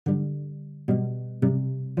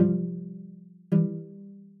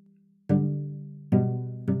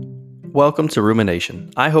Welcome to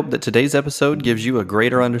Rumination. I hope that today's episode gives you a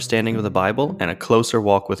greater understanding of the Bible and a closer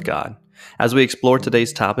walk with God. As we explore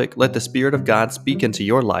today's topic, let the Spirit of God speak into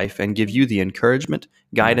your life and give you the encouragement,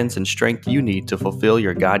 guidance, and strength you need to fulfill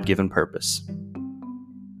your God given purpose.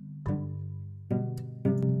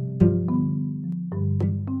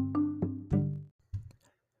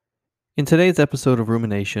 In today's episode of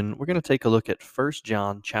Rumination, we're going to take a look at 1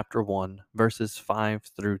 John chapter 1, verses 5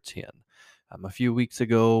 through 10. A few weeks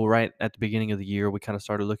ago, right at the beginning of the year, we kind of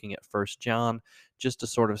started looking at 1 John just to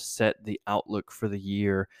sort of set the outlook for the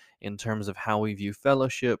year in terms of how we view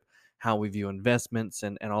fellowship, how we view investments,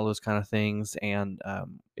 and all those kind of things. And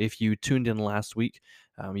if you tuned in last week,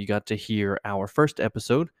 you got to hear our first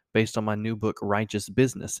episode based on my new book, Righteous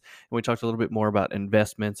Business. And we talked a little bit more about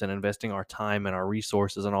investments and investing our time and our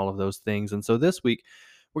resources and all of those things. And so this week,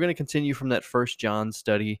 we're going to continue from that First John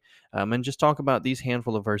study and just talk about these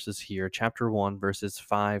handful of verses here, chapter 1, verses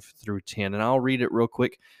 5 through 10. And I'll read it real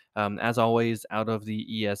quick, as always, out of the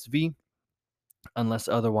ESV, unless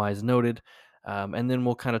otherwise noted. And then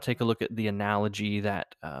we'll kind of take a look at the analogy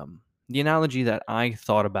that I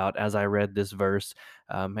thought about as I read this verse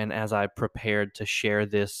and as I prepared to share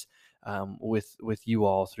this with you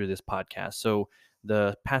all through this podcast. So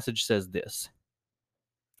the passage says this: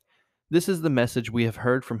 "This is the message we have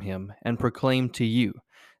heard from him and proclaimed to you,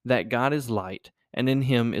 that God is light, and in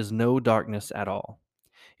him is no darkness at all.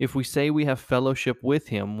 If we say we have fellowship with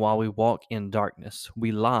him while we walk in darkness,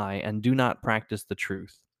 we lie and do not practice the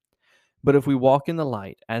truth. But if we walk in the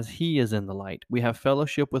light, as he is in the light, we have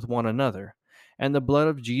fellowship with one another, and the blood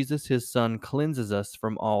of Jesus his Son cleanses us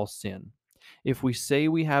from all sin. If we say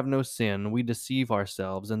we have no sin, we deceive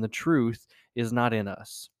ourselves, and the truth is not in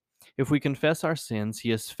us. If we confess our sins,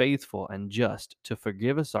 he is faithful and just to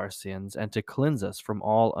forgive us our sins and to cleanse us from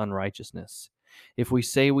all unrighteousness. If we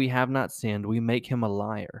say we have not sinned, we make him a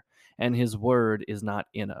liar, and his word is not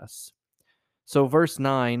in us." So, verse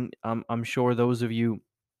 9, I'm sure those of you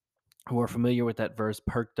who are familiar with that verse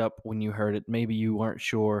perked up when you heard it. Maybe you weren't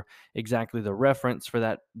sure exactly the reference for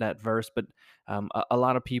that verse, but a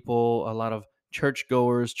lot of people, a lot of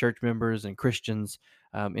churchgoers, church members, and Christians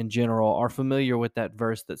in general are familiar with that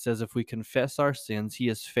verse that says, "If we confess our sins, He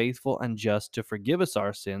is faithful and just to forgive us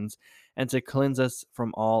our sins and to cleanse us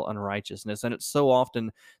from all unrighteousness." And it's so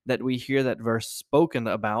often that we hear that verse spoken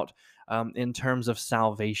about in terms of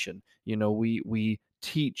salvation. You know, we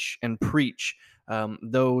teach and preach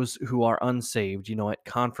those who are unsaved, at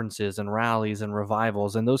conferences and rallies and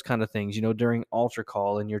revivals and those kind of things, during altar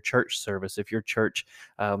call in your church service. If your church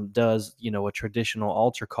does, a traditional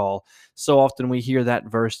altar call, so often we hear that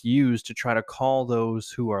verse used to try to call those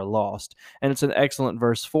who are lost. And it's an excellent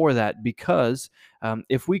verse for that because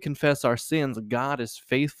if we confess our sins, God is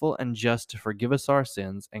faithful and just to forgive us our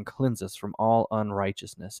sins and cleanse us from all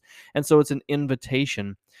unrighteousness. And so it's an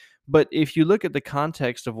invitation. But if you look at the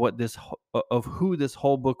context of of who this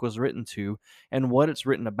whole book was written to and what it's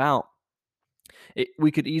written about,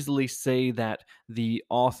 we could easily say that the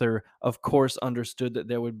author, of course, understood that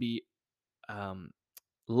there would be um,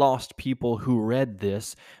 lost people who read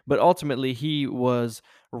this, but ultimately he was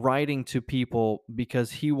writing to people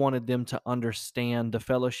because he wanted them to understand the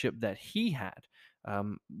fellowship that he had.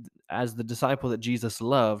 As the disciple that Jesus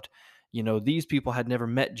loved, these people had never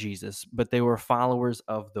met Jesus, but they were followers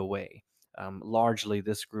of the way. Largely,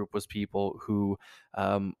 this group was people who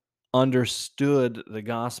um, understood the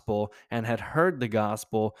gospel and had heard the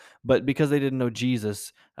gospel, but because they didn't know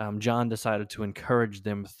Jesus, John decided to encourage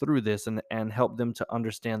them through this and help them to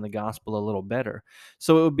understand the gospel a little better.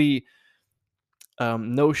 So it would be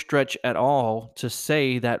no stretch at all to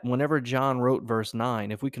say that whenever John wrote verse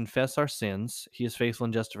 9, if we confess our sins, he is faithful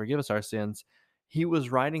and just to forgive us our sins, he was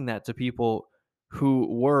writing that to people who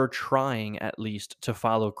were trying at least to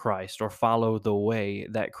follow Christ or follow the way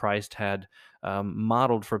that Christ had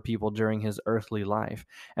modeled for people during his earthly life.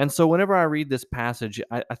 And so, whenever I read this passage,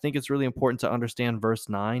 I think it's really important to understand verse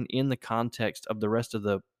 9 in the context of the rest of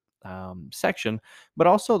the section, but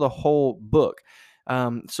also the whole book.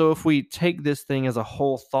 So if we take this thing as a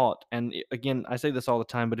whole thought, and again, I say this all the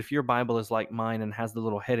time, but if your Bible is like mine and has the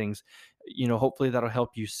little headings, hopefully that'll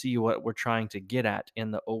help you see what we're trying to get at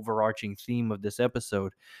in the overarching theme of this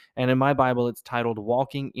episode. And in my Bible, it's titled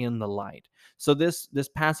 "Walking in the Light." So this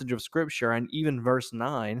passage of Scripture and even verse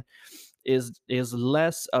 9 is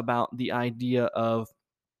less about the idea of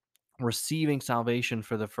receiving salvation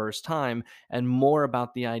for the first time and more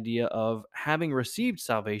about the idea of having received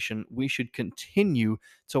salvation, we should continue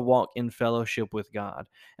to walk in fellowship with God.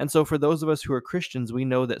 And so, for those of us who are Christians, we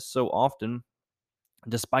know that so often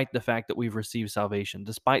despite the fact that we've received salvation,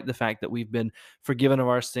 despite the fact that we've been forgiven of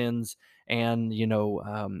our sins and,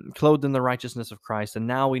 clothed in the righteousness of Christ. And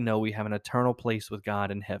now we know we have an eternal place with God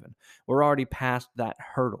in heaven. We're already past that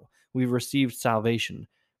hurdle. We've received salvation,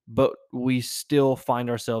 but we still find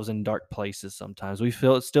ourselves in dark places sometimes.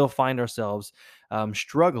 Still find ourselves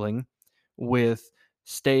struggling with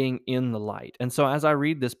staying in the light. And so as I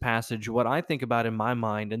read this passage, what I think about in my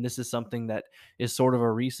mind, and this is something that is sort of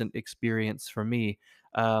a recent experience for me.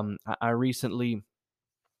 I recently,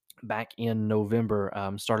 back in November,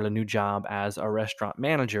 started a new job as a restaurant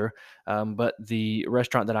manager. But the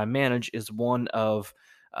restaurant that I manage is one of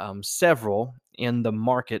several in the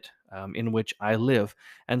market in which I live.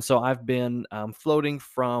 And so I've been floating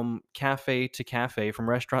from cafe to cafe, from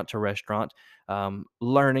restaurant to restaurant,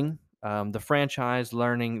 learning. The franchise,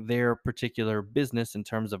 learning their particular business in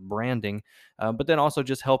terms of branding, but then also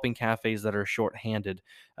just helping cafes that are shorthanded.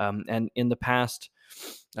 And in the past,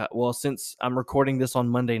 since I'm recording this on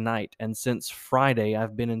Monday night, and since Friday,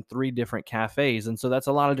 I've been in 3 different cafes, and so that's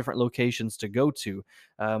a lot of different locations to go to.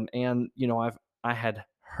 I had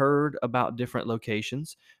heard about different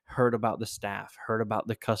locations, heard about the staff, heard about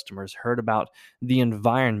the customers, heard about the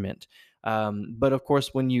environment. But of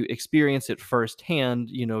course, when you experience it firsthand,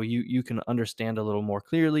 you can understand a little more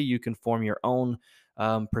clearly. You can form your own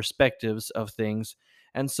perspectives of things.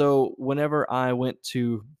 And so, whenever I went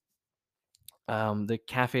to the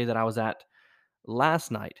cafe that I was at last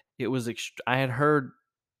night, I had heard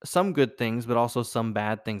some good things, but also some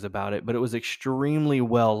bad things about it. But it was extremely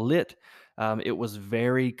well lit. It was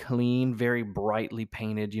very clean, very brightly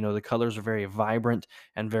painted. The colors are very vibrant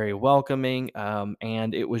and very welcoming.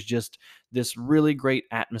 And it was just this really great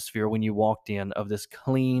atmosphere when you walked in, of this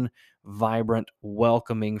clean, vibrant,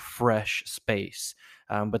 welcoming, fresh space.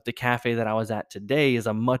 But the cafe that I was at today is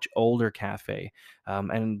a much older cafe,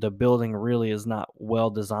 and the building really is not well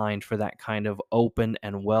designed for that kind of open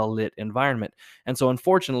and well lit environment. And so,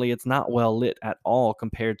 unfortunately, it's not well lit at all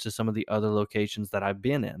compared to some of the other locations that I've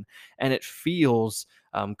been in. And it feels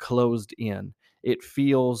closed in. It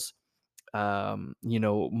feels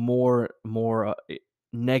more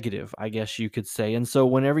negative, I guess you could say. And so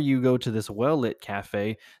whenever you go to this well lit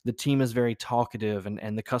cafe, the team is very talkative,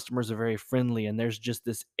 and the customers are very friendly, and there's just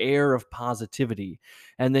this air of positivity.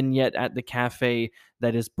 And then yet at the cafe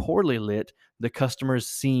that is poorly lit, the customers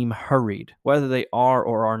seem hurried. Whether they are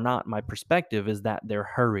or are not, my perspective is that they're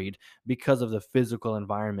hurried because of the physical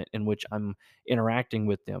environment in which I'm interacting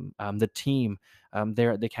with them. The team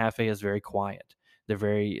there at the cafe is very quiet. They're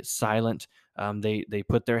very silent. They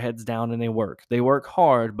put their heads down and they work. They work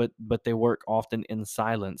hard, but they work often in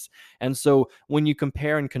silence. And so when you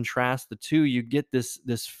compare and contrast the two, you get this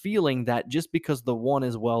feeling that just because the one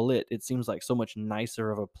is well lit, it seems like so much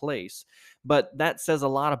nicer of a place. But that says a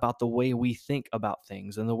lot about the way we think about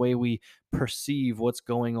things and the way we perceive what's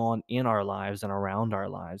going on in our lives and around our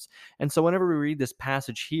lives. And so whenever we read this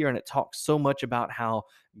passage here, and it talks so much about how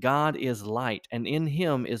God is light, and in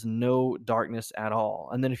him is no darkness at all.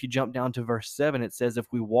 And then if you jump down to verse 7, it says, if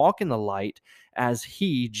we walk in the light as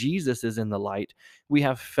he, Jesus, is in the light, we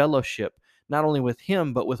have fellowship not only with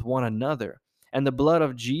him, but with one another. And the blood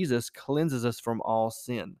of Jesus cleanses us from all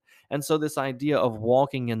sin. And so, this idea of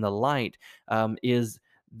walking in the light is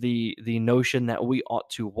the notion that we ought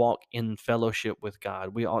to walk in fellowship with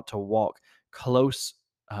God. We ought to walk close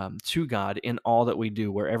to God in all that we do,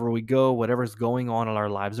 wherever we go, whatever's going on in our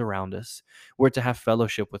lives around us. We're to have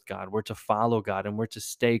fellowship with God, we're to follow God, and we're to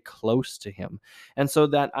stay close to him. And so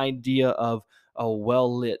that idea of a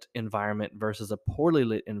well lit environment versus a poorly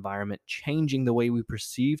lit environment, changing the way we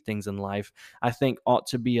perceive things in life, I think ought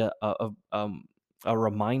to be a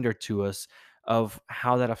reminder to us of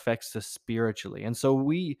how that affects us spiritually. And so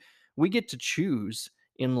we get to choose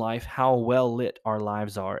in life how well lit our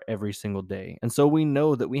lives are every single day. And so we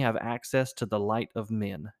know that we have access to the light of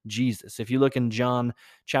men, Jesus. If you look in John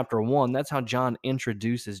chapter 1, that's how John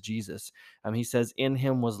introduces Jesus. He says, in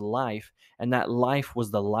him was life, and that life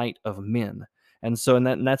was the light of men. And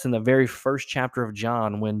that's in the very first chapter of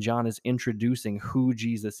John, when John is introducing who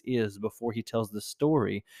Jesus is before he tells the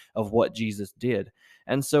story of what Jesus did.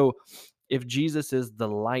 And so, if Jesus is the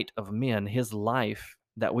light of men, his life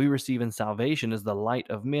that we receive in salvation is the light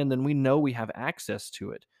of men, then we know we have access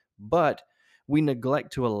to it. But we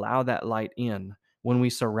neglect to allow that light in when we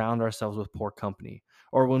surround ourselves with poor company,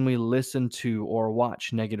 or when we listen to or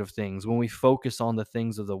watch negative things, when we focus on the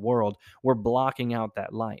things of the world. We're blocking out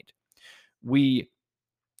that light. We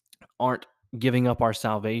aren't giving up our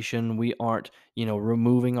salvation. We aren't,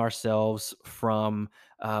 removing ourselves from,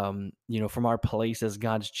 from our place as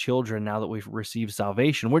God's children now that we've received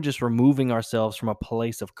salvation. We're just removing ourselves from a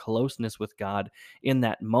place of closeness with God in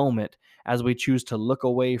that moment as we choose to look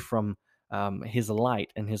away from His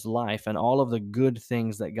light and His life and all of the good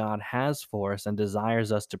things that God has for us and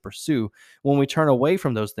desires us to pursue. When we turn away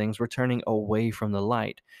from those things, we're turning away from the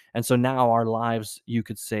light. And so now our lives, you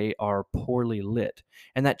could say, are poorly lit,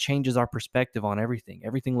 and that changes our perspective on everything.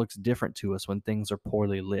 Everything looks different to us when things are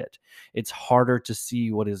poorly lit. It's harder to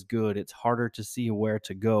see what is good. It's harder to see where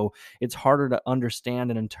to go. It's harder to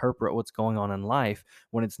understand and interpret what's going on in life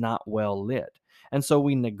when it's not well lit. And so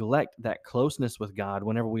we neglect that closeness with God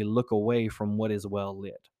whenever we look away from what is well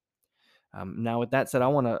lit. Now, with that said, I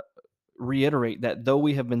want to reiterate that though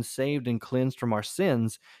we have been saved and cleansed from our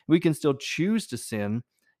sins, we can still choose to sin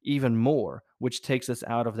even more, which takes us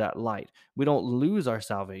out of that light. We don't lose our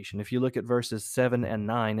salvation. If you look at verses 7 and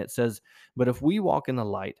 9, it says, "But if we walk in the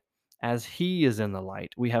light, as he is in the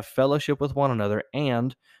light, we have fellowship with one another,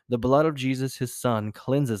 and the blood of Jesus, his son,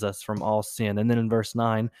 cleanses us from all sin." And then in verse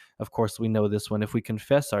 9, of course, we know this one: "If we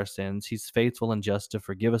confess our sins, he's faithful and just to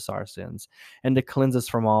forgive us our sins and to cleanse us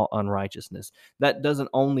from all unrighteousness." That doesn't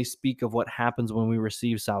only speak of what happens when we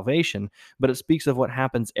receive salvation, but it speaks of what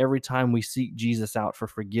happens every time we seek Jesus out for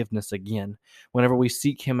forgiveness again. Whenever we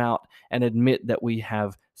seek him out and admit that we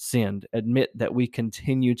have sinned, admit that we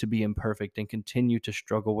continue to be imperfect and continue to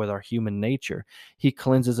struggle with our human nature, he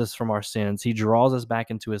cleanses us from our sins. He draws us back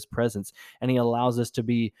into his presence, and he allows us to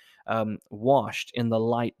be washed in the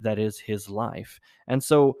light that is his life. And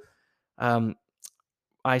so, um,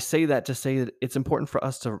 I say that to say that it's important for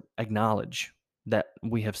us to acknowledge that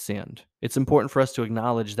we have sinned. It's important for us to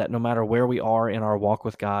acknowledge that no matter where we are in our walk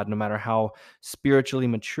with God, no matter how spiritually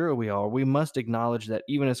mature we are, we must acknowledge that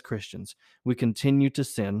even as Christians, we continue to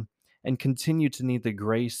sin and continue to need the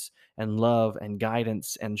grace and love and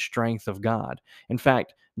guidance and strength of God. In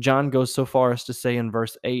fact, John goes so far as to say in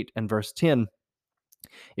verse 8 and verse 10,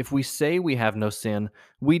 "If we say we have no sin,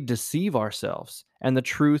 we deceive ourselves, and the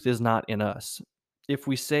truth is not in us. If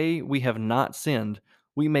we say we have not sinned,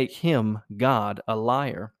 we make him, God, a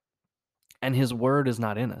liar, and his word is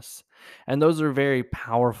not in us." And those are very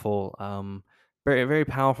powerful, very, very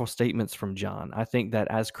powerful statements from John. I think that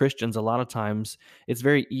as Christians, a lot of times it's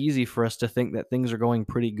very easy for us to think that things are going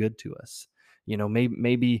pretty good to us.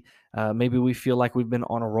 Maybe we feel like we've been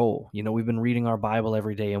on a roll. We've been reading our Bible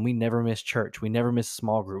every day and we never miss church. We never miss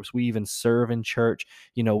small groups. We even serve in church.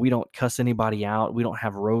 We don't cuss anybody out. We don't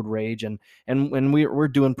have road rage, and we're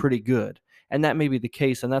doing pretty good. And that may be the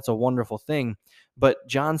case, and that's a wonderful thing. But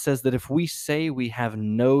John says that if we say we have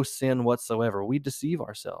no sin whatsoever, we deceive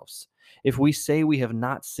ourselves. If we say we have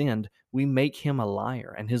not sinned, we make him a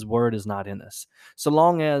liar, and his word is not in us. So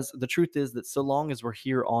long as the truth is that so long as we're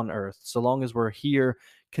here on earth, so long as we're here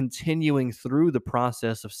continuing through the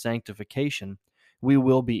process of sanctification, we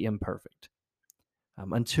will be imperfect.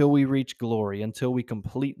 Until we reach glory, until we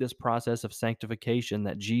complete this process of sanctification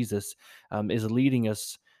that Jesus is leading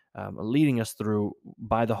us through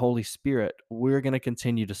by the Holy Spirit, we're going to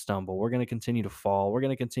continue to stumble. We're going to continue to fall. We're going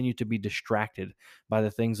to continue to be distracted by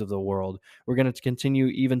the things of the world. We're going to continue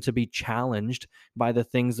even to be challenged by the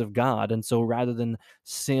things of God. And so rather than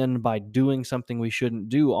sin by doing something we shouldn't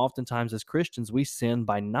do, oftentimes as Christians, we sin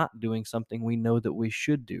by not doing something we know that we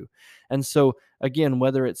should do. And so, again,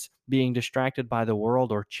 whether it's being distracted by the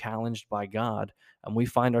world or challenged by God, we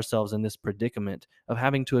find ourselves in this predicament of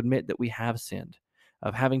having to admit that we have sinned,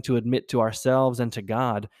 of having to admit to ourselves and to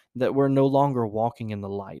God that we're no longer walking in the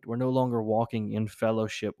light. We're no longer walking in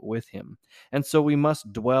fellowship with Him. And so we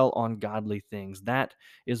must dwell on godly things. That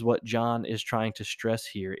is what John is trying to stress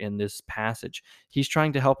here in this passage. He's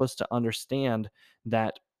trying to help us to understand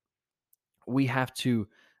that we have to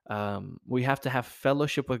have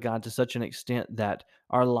fellowship with God to such an extent that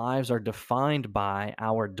our lives are defined by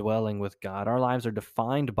our dwelling with God. Our lives are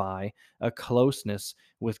defined by a closeness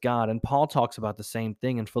with God. And Paul talks about the same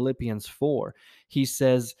thing in Philippians 4. He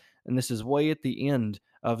says, and this is way at the end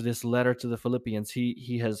of this letter to the Philippians,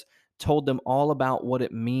 he has told them all about what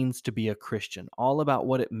it means to be a Christian, all about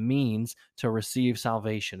what it means to receive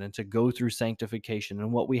salvation and to go through sanctification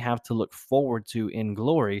and what we have to look forward to in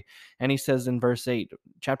glory. And he says in verse 8,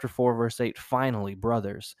 chapter 4, verse 8, "Finally,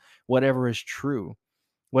 brothers, whatever is true,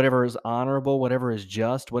 whatever is honorable, whatever is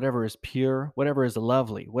just, whatever is pure, whatever is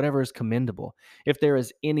lovely, whatever is commendable, if there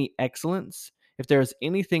is any excellence, if there is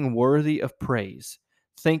anything worthy of praise,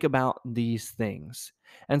 think about these things."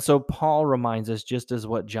 And so Paul reminds us, just as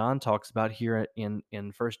what John talks about here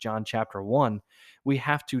in First John chapter 1, we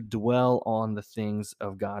have to dwell on the things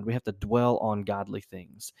of God. We have to dwell on godly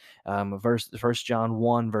things. First John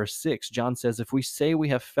 1 verse 6, John says, if we say we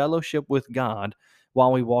have fellowship with God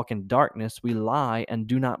while we walk in darkness, we lie and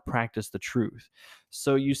do not practice the truth.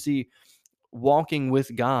 So you see, walking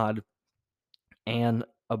with God and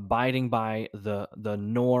abiding by the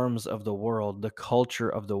norms of the world, the culture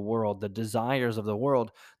of the world, the desires of the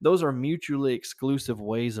world, those are mutually exclusive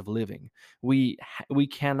ways of living. We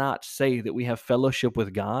cannot say that we have fellowship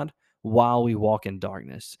with God while we walk in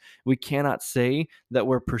darkness. We cannot say that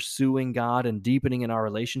we're pursuing God and deepening in our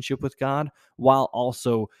relationship with God while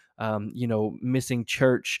also missing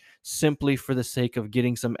church simply for the sake of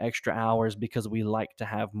getting some extra hours because we like to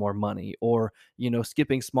have more money, or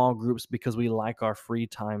skipping small groups because we like our free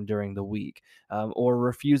time during the week, or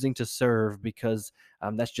refusing to serve because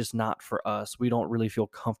that's just not for us. We don't really feel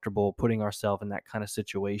comfortable putting ourselves in that kind of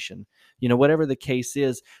situation. Whatever the case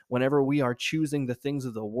is, whenever we are choosing the things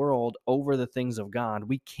of the world over the things of God,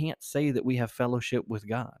 we can't say that we have fellowship with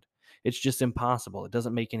God. It's just impossible. It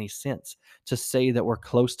doesn't make any sense to say that we're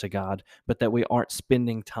close to God, but that we aren't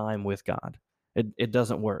spending time with God. It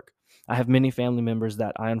doesn't work. I have many family members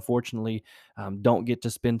that I unfortunately don't get to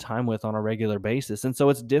spend time with on a regular basis. And so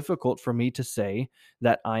it's difficult for me to say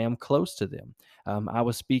that I am close to them. I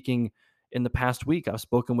was speaking in the past week, I've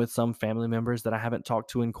spoken with some family members that I haven't talked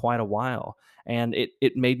to in quite a while. And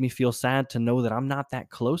it made me feel sad to know that I'm not that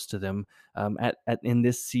close to them in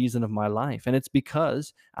this season of my life. And it's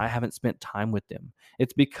because I haven't spent time with them.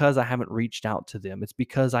 It's because I haven't reached out to them. It's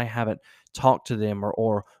because I haven't talked to them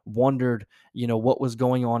or wondered, what was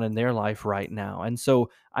going on in their life right now. And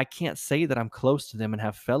so I can't say that I'm close to them and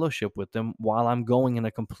have fellowship with them while I'm going in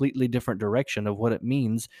a completely different direction of what it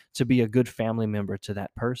means to be a good family member to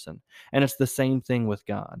that person. And it's the same thing with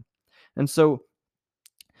God. And so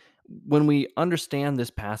when we understand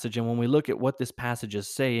this passage and when we look at what this passage is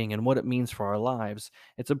saying and what it means for our lives,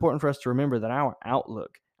 it's important for us to remember that our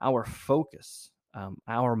outlook, our focus,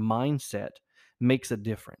 our mindset makes a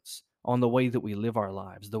difference on the way that we live our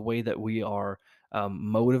lives, the way that we are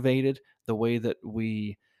motivated, the way that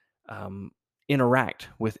we um, interact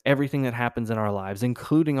with everything that happens in our lives,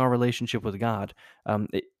 including our relationship with God.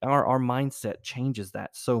 Our mindset changes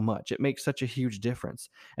that so much. It makes such a huge difference.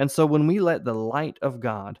 And so when we let the light of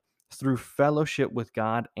God through fellowship with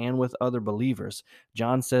God and with other believers.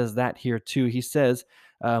 John says that here too. He says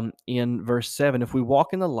in verse 7, if we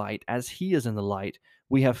walk in the light as he is in the light,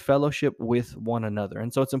 we have fellowship with one another.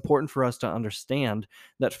 And so it's important for us to understand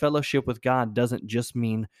that fellowship with God doesn't just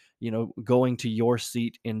mean, going to your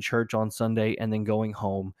seat in church on Sunday and then going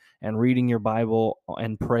home and reading your Bible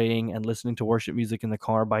and praying and listening to worship music in the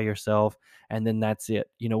car by yourself. And then that's it.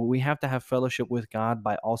 We have to have fellowship with God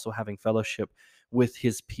by also having fellowship with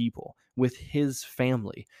his people, with his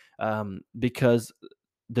family, because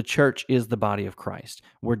the church is the body of Christ.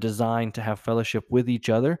 We're designed to have fellowship with each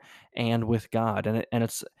other and with God, and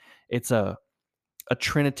it's a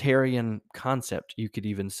Trinitarian concept, you could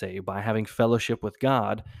even say. By having fellowship with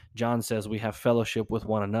God, John says we have fellowship with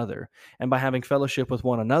one another. And by having fellowship with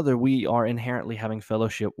one another, we are inherently having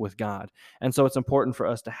fellowship with God. And so it's important for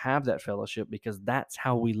us to have that fellowship because that's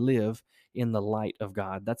how we live in the light of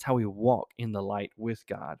God. That's how we walk in the light with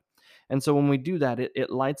God. And so when we do that, it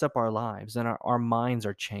lights up our lives and our minds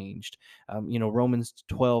are changed. Romans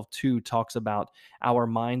 12:2 talks about our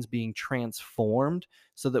minds being transformed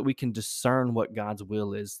so that we can discern what God's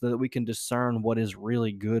will is, so that we can discern what is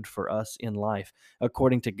really good for us in life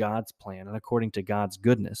according to God's plan and according to God's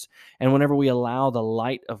goodness. And whenever we allow the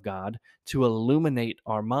light of God to illuminate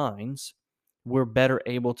our minds, we're better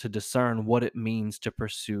able to discern what it means to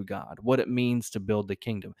pursue God, what it means to build the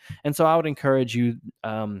kingdom. And so I would encourage you,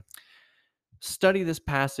 study this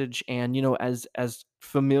passage, and as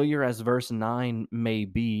familiar as verse 9 may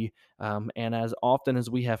be, and as often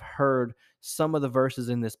as we have heard some of the verses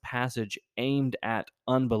in this passage aimed at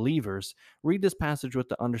unbelievers, read this passage with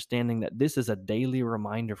the understanding that this is a daily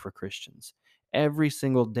reminder for Christians. Every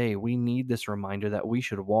single day we need this reminder that we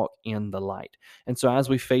should walk in the light. And so as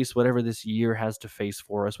we face whatever this year has to face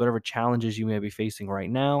for us, whatever challenges you may be facing right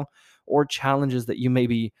now, or challenges that you may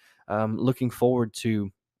be looking forward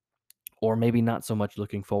to, or maybe not so much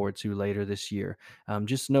looking forward to later this year.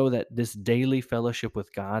 Just know that this daily fellowship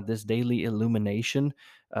with God, this daily illumination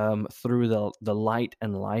through the light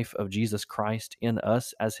and life of Jesus Christ in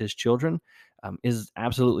us as his children, is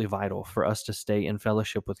absolutely vital for us to stay in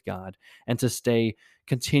fellowship with God and to stay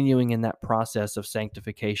continuing in that process of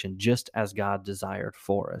sanctification, just as God desired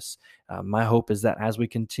for us. My hope is that as we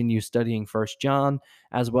continue studying First John,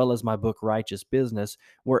 as well as my book Righteous Business,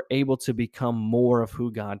 we're able to become more of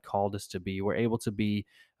who God called us to be. We're able to be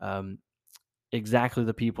um, exactly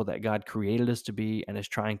the people that God created us to be and is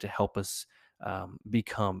trying to help us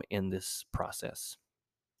become in this process.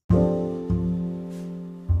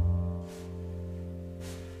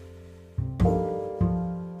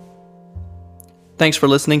 Thanks for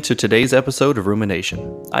listening to today's episode of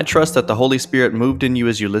Rumination. I trust that the Holy Spirit moved in you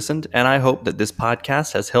as you listened, and I hope that this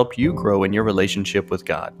podcast has helped you grow in your relationship with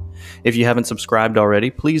God. If you haven't subscribed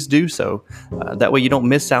already, please do so. That way you don't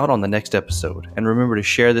miss out on the next episode. And remember to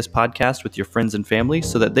share this podcast with your friends and family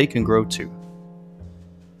so that they can grow too.